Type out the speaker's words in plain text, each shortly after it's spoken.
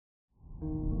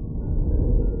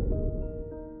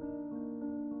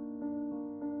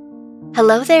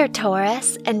Hello there,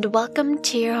 Taurus, and welcome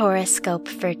to your horoscope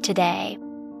for today,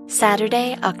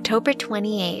 Saturday, October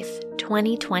 28th,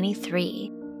 2023.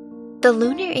 The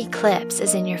lunar eclipse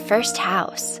is in your first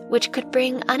house, which could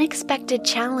bring unexpected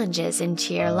challenges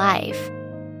into your life.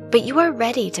 But you are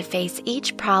ready to face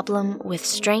each problem with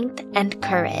strength and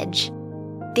courage.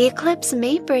 The eclipse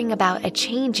may bring about a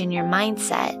change in your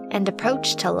mindset and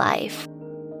approach to life.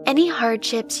 Any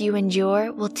hardships you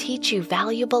endure will teach you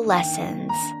valuable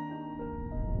lessons.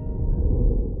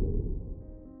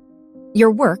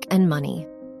 Your work and money.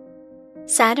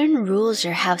 Saturn rules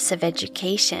your house of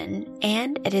education,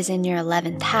 and it is in your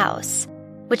 11th house,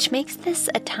 which makes this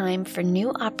a time for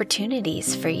new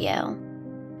opportunities for you.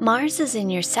 Mars is in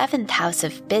your 7th house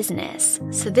of business,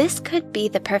 so this could be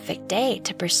the perfect day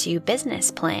to pursue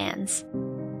business plans.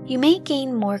 You may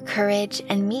gain more courage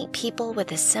and meet people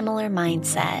with a similar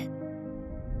mindset.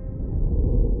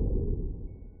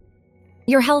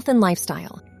 Your health and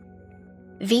lifestyle.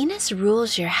 Venus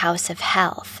rules your house of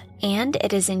health, and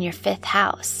it is in your 5th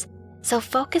house, so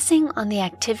focusing on the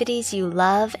activities you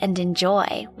love and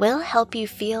enjoy will help you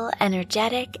feel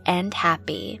energetic and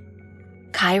happy.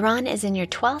 Chiron is in your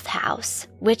 12th house,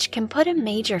 which can put a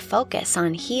major focus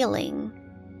on healing.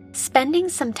 Spending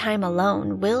some time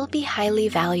alone will be highly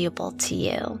valuable to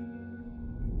you.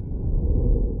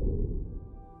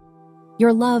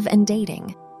 Your love and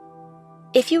dating.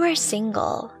 If you are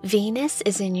single, Venus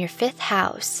is in your 5th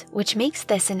house, which makes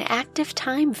this an active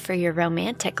time for your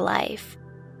romantic life.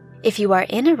 If you are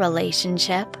in a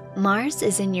relationship, Mars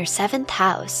is in your 7th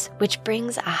house, which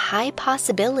brings a high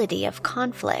possibility of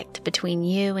conflict between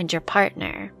you and your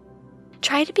partner.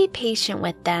 Try to be patient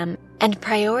with them and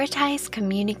prioritize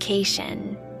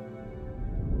communication.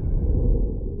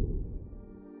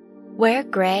 Wear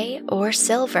gray or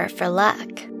silver for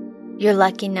luck. Your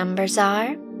lucky numbers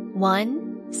are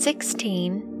 1,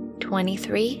 16,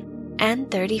 23,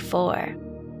 and 34.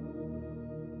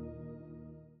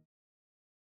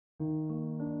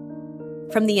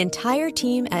 From the entire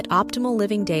team at Optimal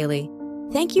Living Daily,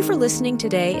 thank you for listening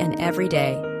today and every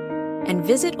day. And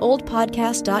visit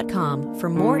oldpodcast.com for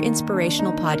more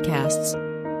inspirational podcasts.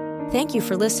 Thank you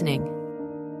for listening.